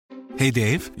Hey,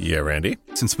 Dave. Yeah, Randy?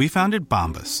 Since we founded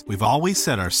Bombas, we've always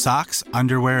said our socks,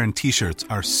 underwear, and T-shirts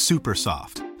are super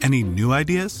soft. Any new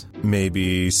ideas?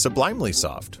 Maybe sublimely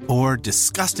soft. Or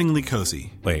disgustingly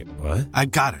cozy. Wait, what? I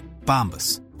got it.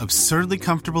 Bombas. Absurdly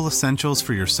comfortable essentials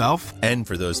for yourself and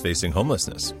for those facing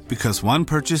homelessness. Because one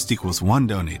purchased equals one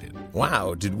donated.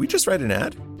 Wow, did we just write an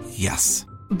ad? Yes.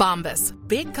 Bombas.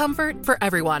 Big comfort for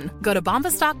everyone. Go to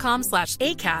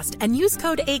bombas.com/ACAST and use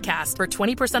code ACAST for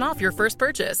 20% off your first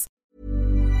purchase.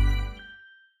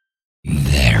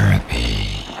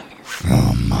 Therapy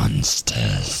for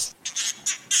monsters.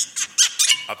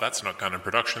 That's Not Canon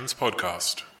Productions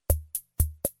podcast.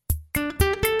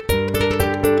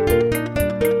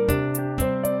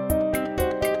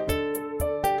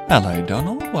 Hello,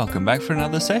 Donald. Welcome back for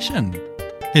another session.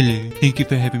 Hello. Thank you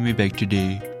for having me back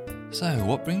today. So,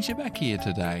 what brings you back here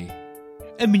today?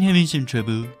 I've been having some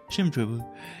trouble.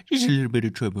 Just a little bit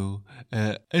of trouble.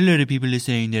 A lot of people are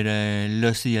saying that I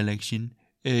lost the election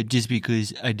just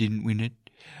because I didn't win it.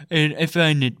 And I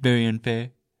find it very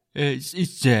unfair.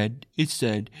 It's sad.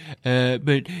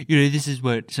 But, this is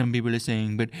what some people are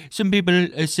saying. But some people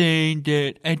are saying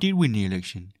that I did win the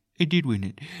election. I did win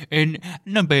it. And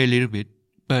not by a little bit,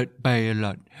 but by a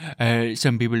lot.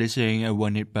 Some people are saying I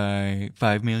won it by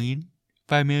 5 million.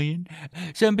 5 million.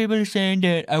 Some people are saying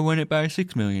that I won it by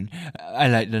 6 million. I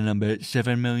like the number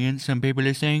 7 million. Some people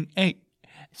are saying 8.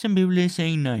 Some people are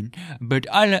saying 9. But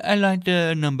I like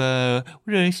the number,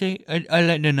 what did I say? I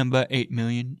like the number 8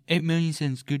 million. 8 million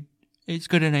sounds good. It's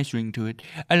got a nice ring to it.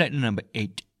 I like the number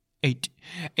 8. 8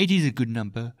 is a good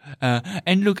number.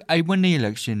 And look, I won the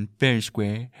election fair and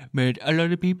square, but a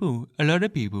lot of people,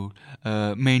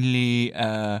 mainly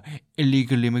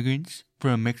illegal immigrants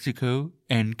from Mexico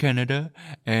and Canada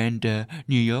and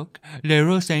New York, they're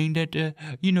all saying that,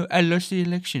 I lost the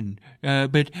election,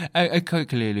 but I quite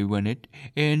clearly won it.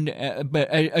 And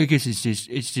but I guess it's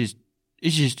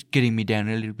just getting me down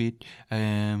a little bit.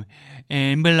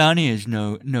 And Melania is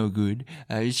no good.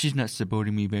 She's not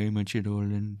supporting me very much at all.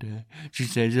 And she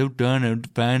says, "Oh, Donald,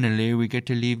 finally we get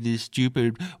to leave this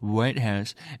stupid White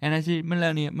House." And I said,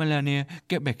 Melania,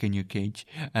 get back in your cage.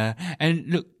 And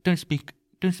look, don't speak.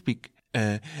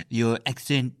 Your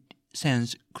accent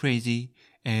sounds crazy.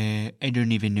 I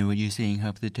don't even know what you're saying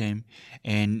half the time.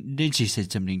 And then she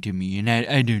said something to me, and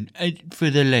I for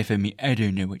the life of me, I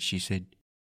don't know what she said.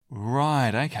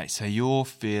 Right, okay, so you're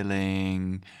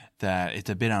feeling that it's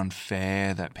a bit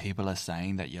unfair that people are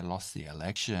saying that you lost the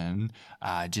election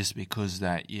just because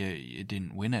that you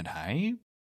didn't win it, hey?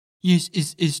 Yes,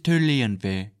 it's totally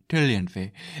unfair.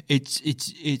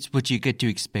 It's what you get to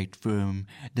expect from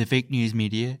the fake news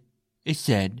media. It's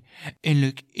sad. And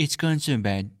look, it's gone so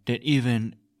bad that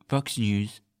even Fox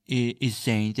News is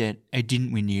saying that I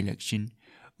didn't win the election,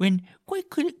 when quite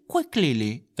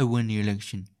clearly I won the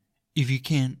election. If you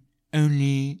count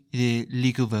only the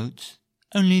legal votes,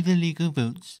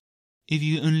 if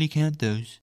you only count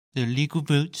those, the legal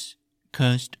votes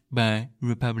cast by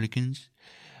Republicans,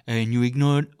 and you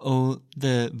ignored all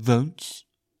the votes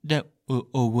that,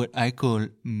 or what I call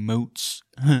moats,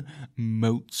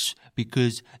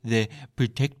 because they're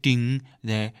protecting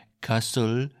their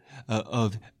castle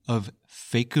of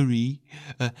fakery.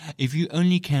 If you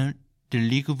only count the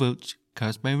legal votes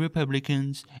cast by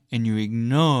Republicans, and you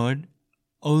ignored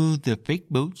all the fake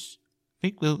votes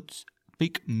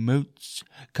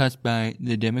cast by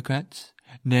the Democrats,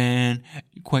 then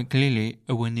quite clearly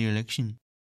I won the election.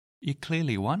 You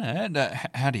clearly won it.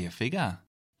 How do you figure?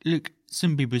 Look,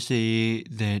 some people say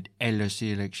that I lost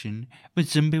the election, but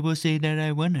some people say that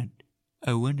I won it.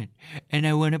 And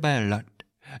I won it by a lot.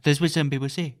 That's what some people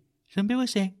say. Some people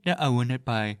say that I won it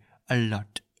by a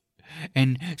lot.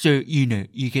 And so, you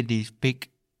get these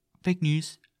fake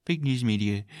news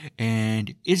media,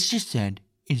 and it's just sad.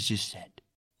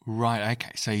 Right,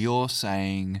 okay, so you're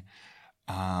saying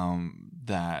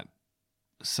that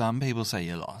some people say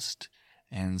you lost,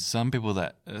 and some people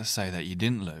that say that you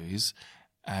didn't lose,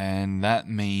 and that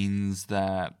means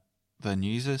that the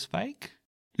news is fake?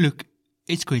 Look,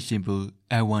 it's quite simple.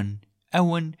 I won,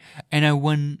 and I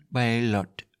won by a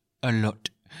lot.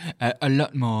 A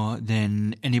lot more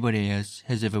than anybody else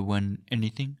has ever won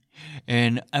anything.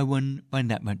 And I won by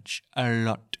that much. A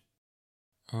lot.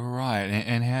 Right,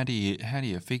 and how do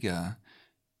you figure?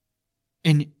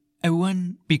 And I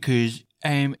won because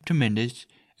I am tremendous,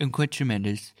 and quite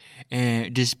tremendous,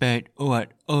 despite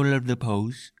what all of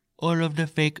the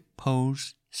fake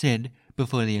polls said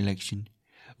before the election,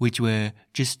 which were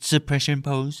just suppression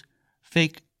polls,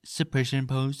 fake suppression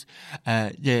polls.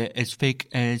 They're as fake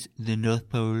as the North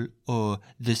Pole or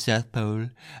the South Pole.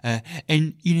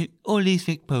 And, all these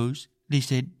fake polls, they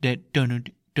said that Donald,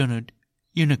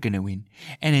 you're not gonna win.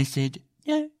 And I said,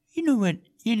 no, you know what?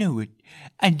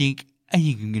 I think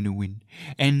I'm gonna win.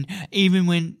 And even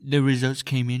when the results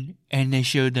came in and they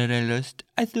showed that I lost,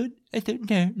 I thought,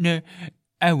 no,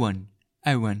 I won.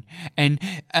 And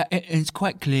it's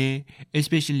quite clear,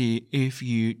 especially if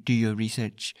you do your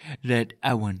research, that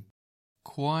I won.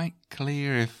 Quite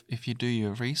clear if you do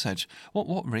your research.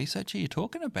 What research are you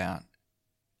talking about?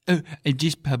 Oh, I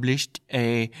just published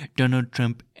a Donald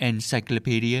Trump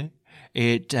encyclopedia.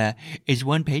 It is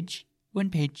one page,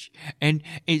 and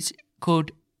it's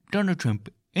called Donald Trump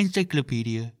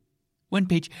Encyclopedia. One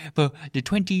page for the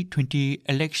 2020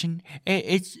 election.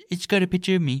 It's got a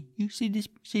picture of me. You see this?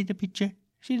 See the picture?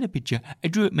 I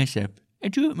drew it myself.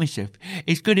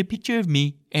 It's got a picture of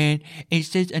me, and it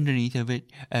says underneath of it,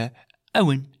 I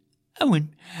win.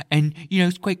 And,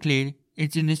 it's quite clear.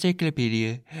 It's an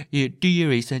encyclopedia. You do your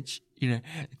research.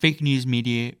 Fake news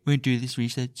media won't do this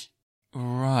research.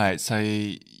 Right, so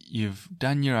you've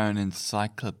done your own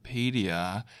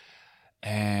encyclopedia,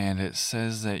 and it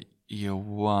says that you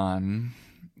won,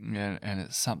 and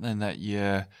it's something that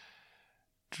you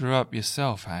drew up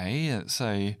yourself, hey?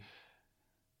 So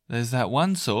there's that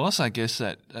one source, I guess,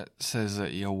 that says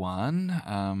that you won.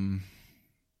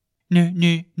 No,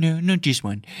 not just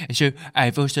one. So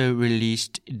I've also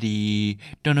released the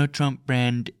Donald Trump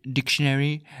brand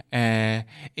dictionary.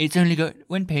 It's only got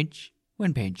one page.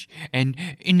 And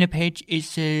in the page it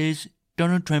says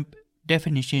Donald Trump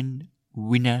definition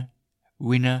winner,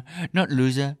 not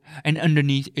loser. And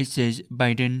underneath it says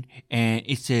Biden, and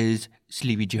it says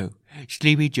Sleepy Joe,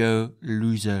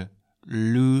 loser.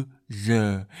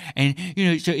 And,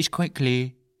 so it's quite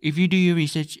clear. If you do your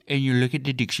research and you look at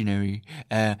the dictionary,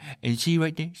 and see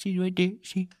right there,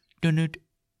 Donald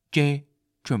J.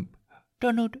 Trump,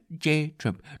 Donald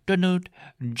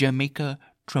Jamaica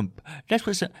Trump. That's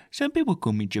what some people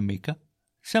call me Jamaica.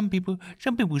 Some people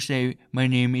say my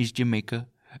name is Jamaica.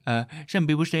 Some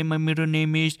people say my middle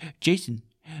name is Jason.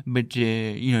 But,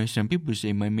 some people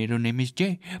say my middle name is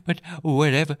Jay. But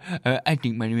whatever. I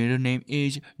think my middle name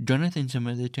is Jonathan some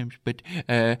other times. But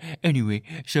anyway,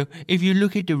 so if you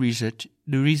look at the research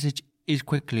is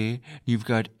quite clear. You've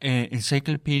got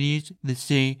encyclopedias that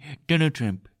say Donald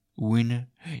Trump, winner.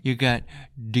 You got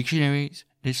dictionaries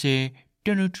that say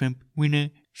Donald Trump, winner.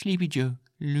 Sleepy Joe,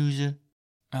 loser.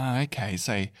 Oh, okay,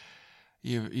 so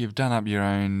you've done up your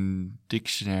own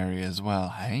dictionary as well,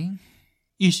 hey?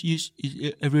 Yes,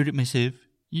 I wrote it myself.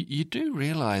 You do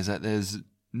realise that there's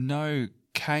no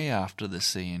K after the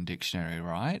C in dictionary,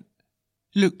 right?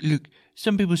 Look,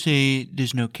 some people say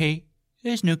there's no K.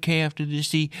 There's no K after the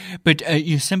C. But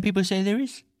some people say there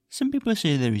is.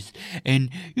 And,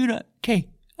 K.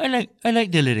 I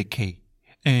like the letter K.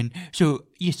 And so,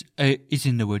 yes, it's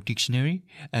in the word dictionary,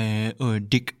 or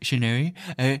dictionary.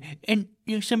 And,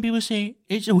 some people say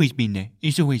it's always been there.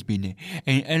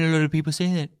 And a lot of people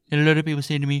say that. And a lot of people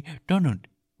say to me, Donald,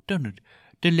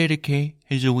 the letter K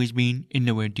has always been in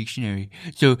the word dictionary.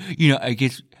 So, I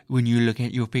guess when you look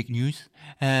at your fake news,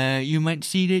 you might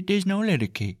see that there's no letter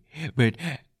K. But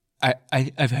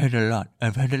I've heard a lot.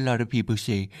 I've heard a lot of people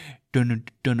say,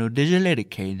 Donald, there's a letter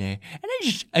K there.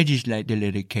 And I just like the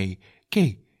letter K.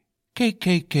 K.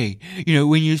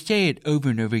 When you say it over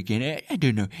and over again, I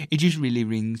don't know. It just really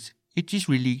rings.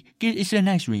 It's a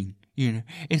nice ring. And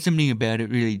something about it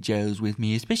really gels with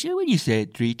me, especially when you say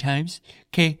it 3 times.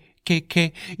 K.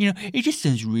 It just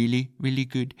sounds really, really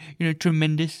good.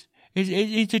 Tremendous.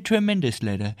 It's a tremendous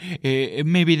letter. It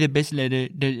may be the best letter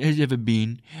that has ever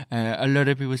been. A lot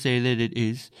of people say that it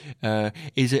is.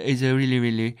 It's a really,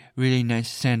 really, really nice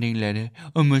sounding letter.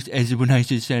 Almost as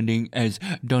nice as sounding as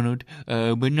Donald,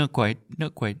 but not quite.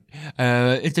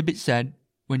 It's a bit sad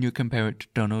when you compare it to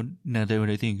Donald, now that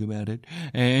I think about it.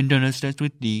 And Donald starts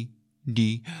with D.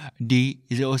 D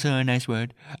is also a nice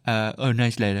word, or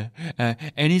nice letter.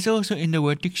 And it's also in the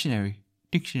word dictionary,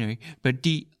 but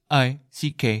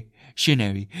D-I-C-K,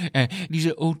 dictionary. These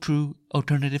are all true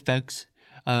alternative facts.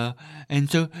 And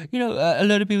so, a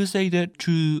lot of people say that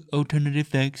true alternative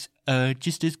facts are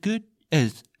just as good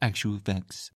as actual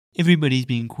facts. Everybody's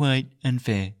being quite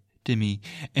unfair to me.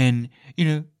 And,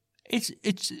 it's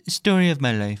a story of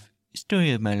my life.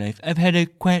 I've had a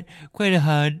quite a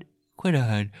hard,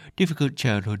 difficult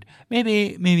childhood.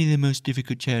 Maybe the most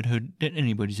difficult childhood that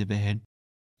anybody's ever had.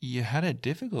 You had a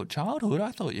difficult childhood?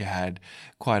 I thought you had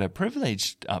quite a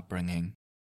privileged upbringing.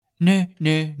 No.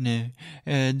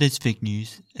 That's fake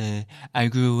news. I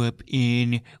grew up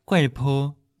in quite a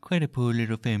poor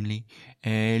little family.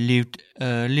 Lived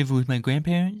with my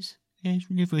grandparents. Yes,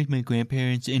 lived with my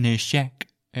grandparents in a shack.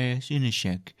 Yes, in a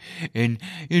shack. And,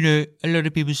 a lot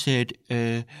of people said,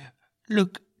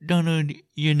 look, Donald,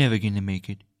 you're never gonna make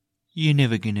it. You're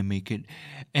never gonna make it.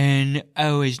 And I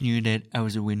always knew that I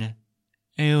was a winner.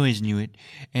 I always knew it.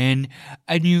 And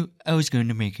I knew I was going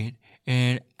to make it.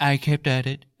 And I kept at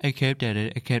it. I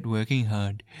kept working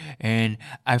hard. And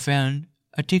I found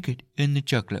a ticket in the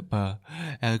chocolate bar,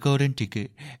 a golden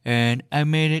ticket, and I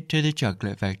made it to the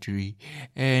chocolate factory.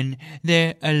 And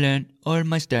there I learned all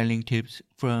my styling tips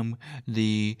from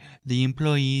the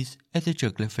employees at the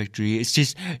chocolate factory. It's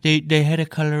just they had a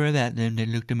color about them that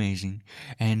looked amazing,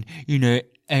 and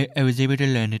I was able to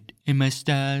learn it in my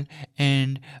style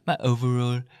and my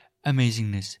overall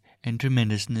amazingness and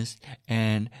tremendousness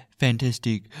and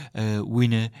fantastic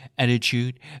winner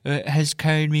attitude has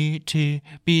carried me to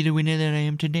be the winner that I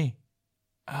am today.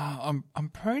 I'm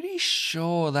pretty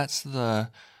sure that's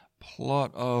the plot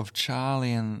of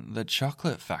Charlie and the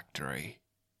Chocolate Factory.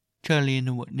 Charlie and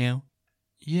the what now?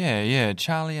 Yeah,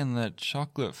 Charlie and the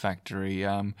Chocolate Factory.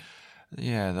 The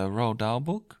Roald Dahl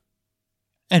book.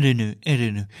 I don't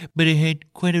know, but I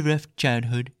had quite a rough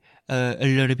childhood.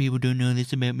 A lot of people don't know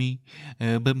this about me,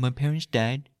 but my parents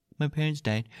died. My parents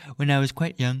died when I was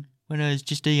quite young, when I was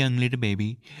just a young little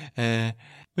baby. But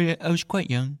I was quite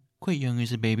young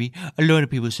as a baby. A lot of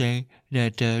people say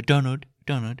that, Donald,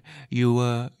 you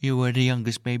were the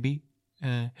youngest baby.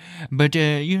 But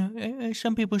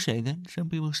some people say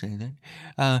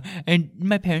that. And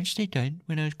my parents, they died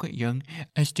when I was quite young.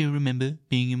 I still remember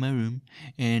being in my room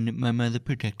and my mother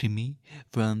protecting me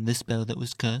from the spell that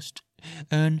was cast.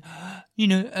 And,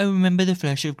 I remember the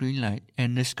flash of green light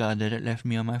and the scar that it left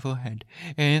me on my forehead.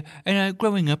 And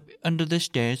growing up under the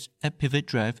stairs at Pivot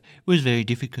Drive was very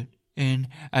difficult. And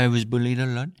I was bullied a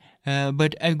lot.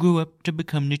 But I grew up to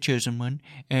become the chosen one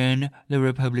and the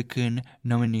Republican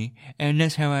nominee. And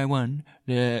that's how I won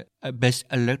the best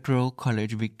electoral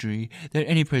college victory that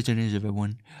any president has ever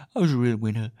won. I was a real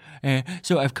winner.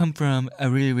 So I've come from a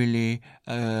really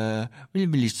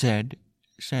sad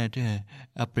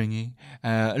upbringing.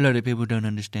 A lot of people don't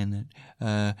understand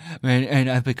that. And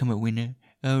I've become a winner,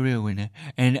 a real winner.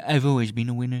 And I've always been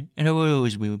a winner, and I will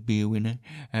always be a winner.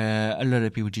 A lot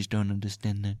of people just don't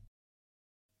understand that.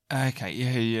 Okay,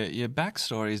 yeah, your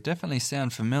backstories definitely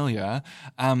sound familiar.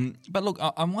 But look,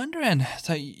 I'm wondering,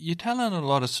 so you're telling a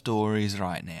lot of stories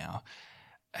right now,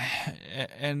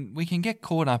 and we can get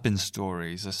caught up in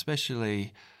stories,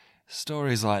 especially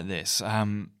stories like this.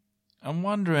 I'm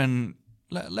wondering,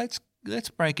 let's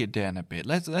break it down a bit.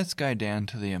 Let's go down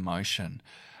to the emotion.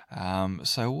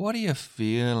 So what are you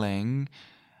feeling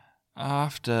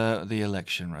after the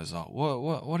election result?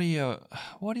 What are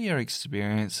your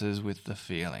experiences with the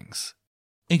feelings?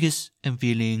 I guess I'm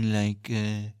feeling like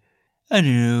I don't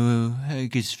know. I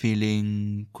guess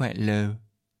feeling quite low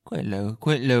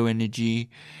energy,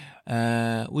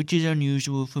 which is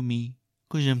unusual for me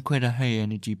because I'm quite a high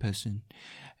energy person.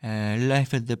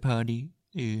 Life of the party,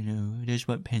 that's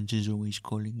what Pence is always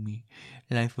calling me.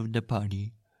 Life of the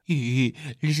party.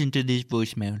 Listen to this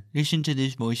voicemail. Listen to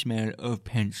this voicemail of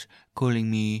Pence calling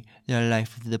me the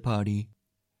life of the party.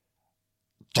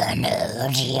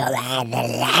 Donald, you are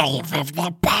the life of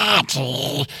the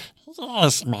party.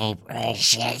 Yes, my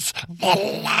precious,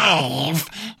 the life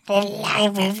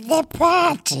of the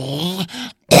party.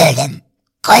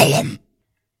 Call him.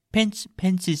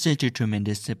 Pence is such a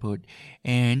tremendous support,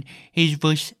 and his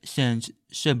voice sounds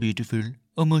so beautiful,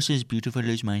 almost as beautiful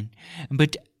as mine.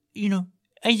 But,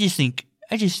 I just think,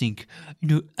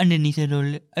 underneath it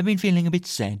all, I've been feeling a bit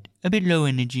sad, a bit low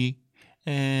energy.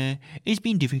 It's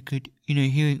been difficult,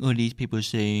 hearing all these people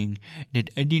saying that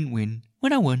I didn't win.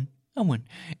 When I won.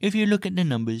 If you look at the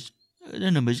numbers,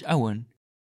 I won.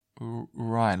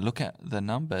 Right, look at the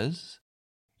numbers?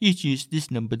 Yes, this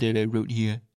number that I wrote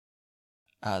here.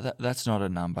 That's not a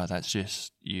number, that's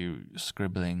just you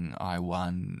scribbling I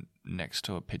won next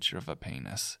to a picture of a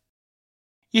penis.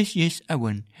 Yes, I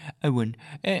won.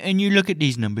 And you look at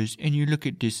these numbers, and you look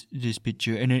at this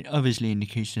picture, and it obviously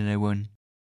indicates that I won.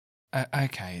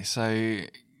 Okay, so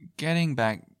getting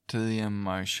back to the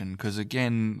emotion, because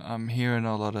again, I'm hearing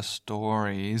a lot of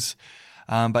stories,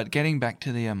 but getting back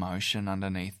to the emotion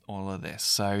underneath all of this.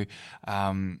 So,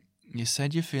 you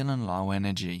said you're feeling low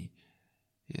energy.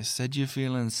 You said you're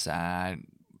feeling sad,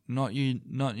 not your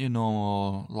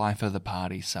normal life of the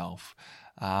party self.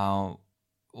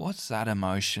 What's that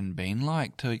emotion been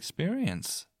like to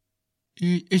experience?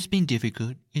 It's been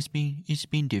difficult. It's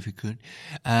been difficult.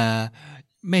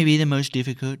 Maybe the most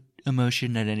difficult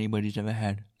emotion that anybody's ever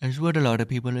had. That's what a lot of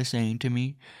people are saying to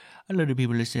me. A lot of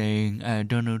people are saying,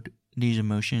 Donald, these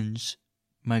emotions,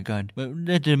 my God, but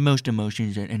they're the most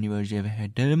emotions that anybody's ever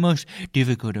had. They're the most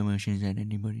difficult emotions that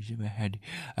anybody's ever had.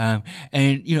 And,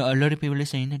 a lot of people are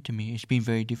saying that to me. It's been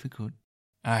very difficult.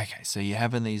 Okay, so you're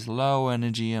having these low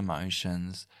energy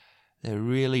emotions. They're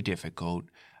really difficult,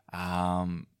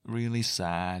 really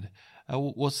sad.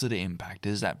 What sort of impact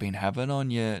has that been having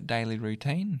on your daily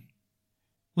routine?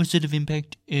 What sort of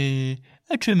impact? A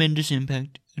tremendous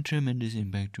impact.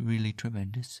 Really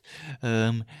tremendous.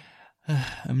 I'm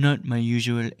not my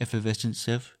usual effervescent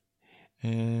self.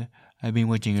 I've been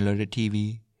watching a lot of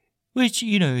TV, which,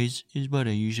 is what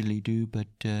I usually do, but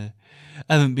I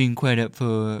haven't been quite up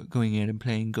for going out and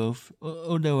playing golf,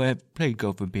 although I've played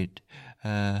golf a bit,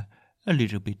 a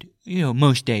little bit.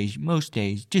 Most days,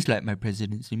 just like my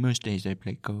presidency, most days I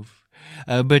play golf.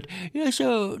 But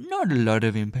so not a lot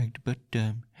of impact, but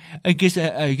I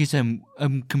guess I'm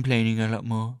complaining a lot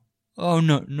more. Oh,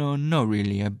 no, not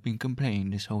really. I've been complaining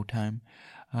this whole time.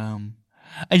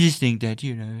 I just think that,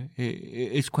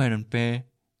 it's quite unfair.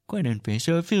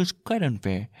 So it feels quite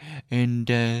unfair. And,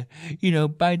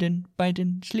 Biden,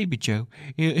 Sleepy Joe,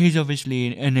 he's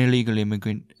obviously an illegal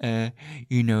immigrant. I'm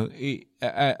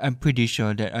pretty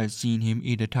sure that I've seen him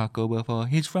eat a taco before.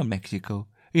 He's from Mexico.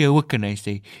 What can I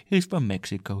say? He's from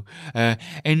Mexico.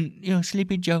 And,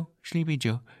 Sleepy Joe,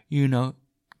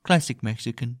 classic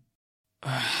Mexican.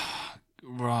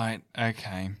 Right,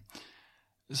 okay.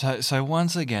 So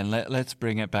once again, let's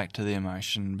bring it back to the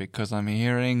emotion, because I'm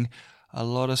hearing a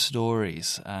lot of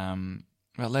stories. But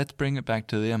let's bring it back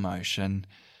to the emotion.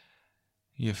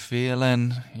 You're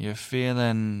feeling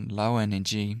low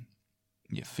energy.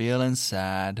 You're feeling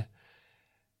sad.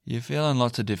 You're feeling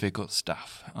lots of difficult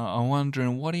stuff. I'm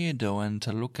wondering, what are you doing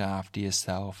to look after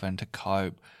yourself and to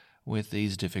cope with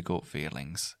these difficult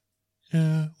feelings?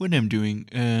 What I'm doing,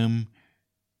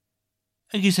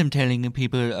 I guess I'm telling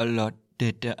people a lot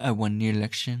that I won the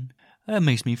election. That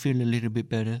makes me feel a little bit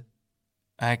better.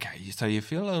 Okay, so you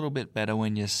feel a little bit better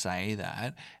when you say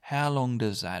that. How long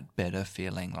does that better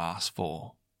feeling last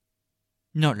for?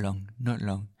 Not long at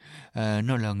all.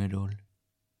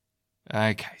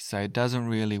 Okay, so it doesn't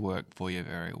really work for you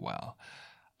very well.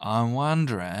 I'm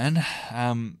wondering,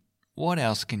 what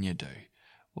else can you do?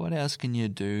 What else can you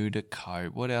do to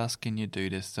cope? What else can you do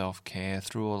to self-care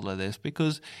through all of this?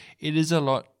 Because it is a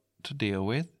lot to deal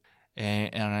with,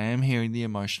 and I am hearing the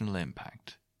emotional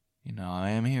impact. I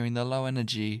am hearing the low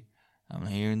energy. I'm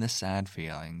hearing the sad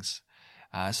feelings.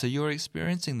 So you're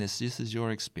experiencing this. This is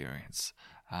your experience.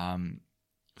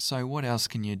 So what else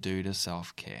can you do to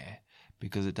self-care?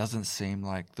 Because it doesn't seem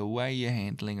like the way you're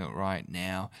handling it right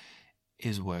now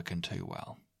is working too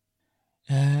well.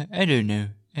 I don't know.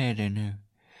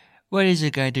 What is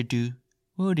a guy to do?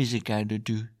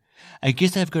 I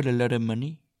guess I've got a lot of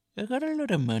money. I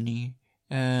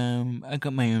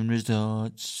got my own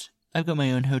resorts. I've got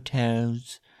my own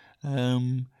hotels.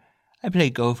 I play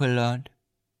golf a lot.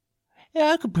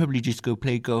 I could probably just go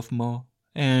play golf more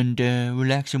and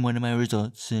relax in one of my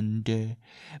resorts and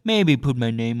maybe put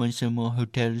my name on some more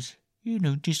hotels.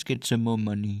 Just get some more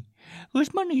money.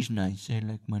 Because money's nice. I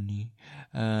like money.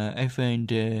 I find,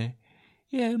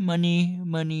 money,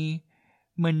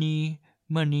 Manalia. Money,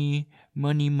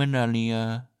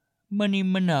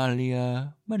 Manalia.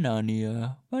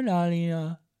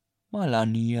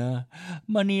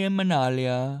 Money and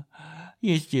Manalia.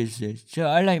 Yes. So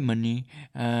I like money.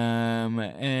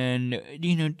 And,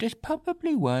 that's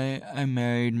probably why I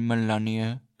married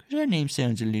Melania. Because her name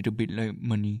sounds a little bit like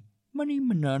money. Money,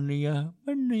 Manalia.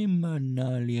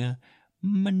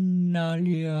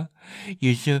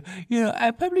 Yeah, so,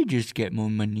 I probably just get more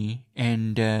money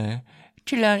and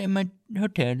chill out in my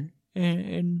hotel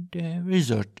and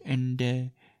resort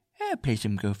and play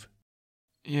some golf.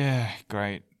 Yeah,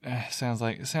 great. Sounds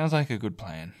like a good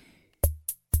plan.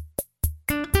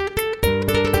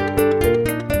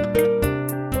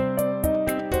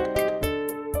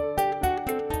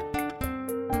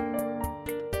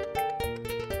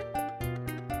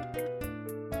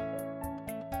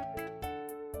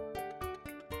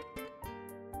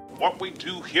 What we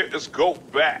do here is go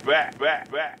back.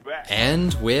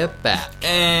 And we're back.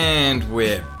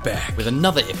 With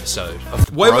another episode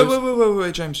of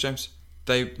Wait, James.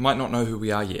 They might not know who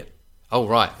we are yet. Oh,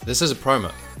 right. This is a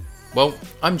promo. Well,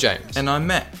 I'm James. And I'm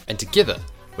Matt. And together,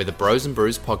 we're the Bros and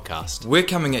Brews podcast. We're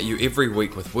coming at you every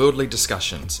week with worldly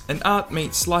discussions, an art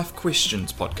meets life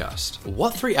questions podcast.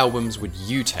 What 3 albums would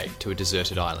you take to a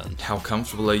deserted island? How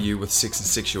comfortable are you with sex and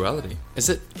sexuality? Is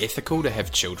it ethical to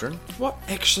have children? What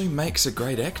actually makes a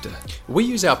great actor? We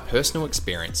use our personal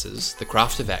experiences, the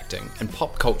craft of acting, and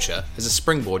pop culture as a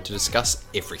springboard to discuss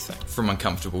everything. From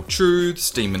uncomfortable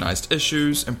truths, demonized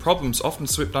issues, and problems often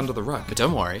swept under the rug. But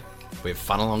don't worry, we have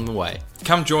fun along the way.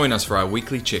 Come join us for our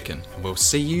weekly check-in. And we'll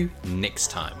see you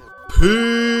next time.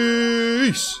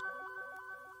 Peace!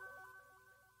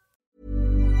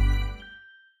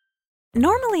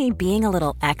 Normally, being a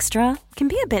little extra can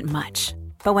be a bit much,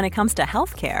 but when it comes to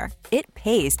healthcare, it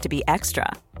pays to be extra.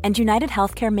 And United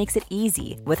Healthcare makes it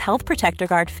easy with Health Protector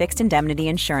Guard fixed indemnity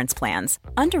insurance plans.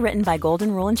 Underwritten by Golden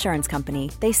Rule Insurance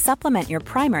Company, they supplement your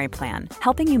primary plan,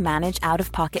 helping you manage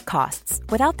out-of-pocket costs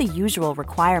without the usual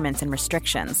requirements and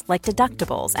restrictions like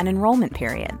deductibles and enrollment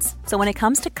periods. So when it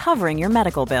comes to covering your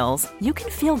medical bills, you can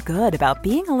feel good about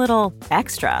being a little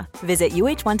extra. Visit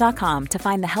uh1.com to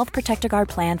find the Health Protector Guard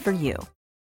plan for you.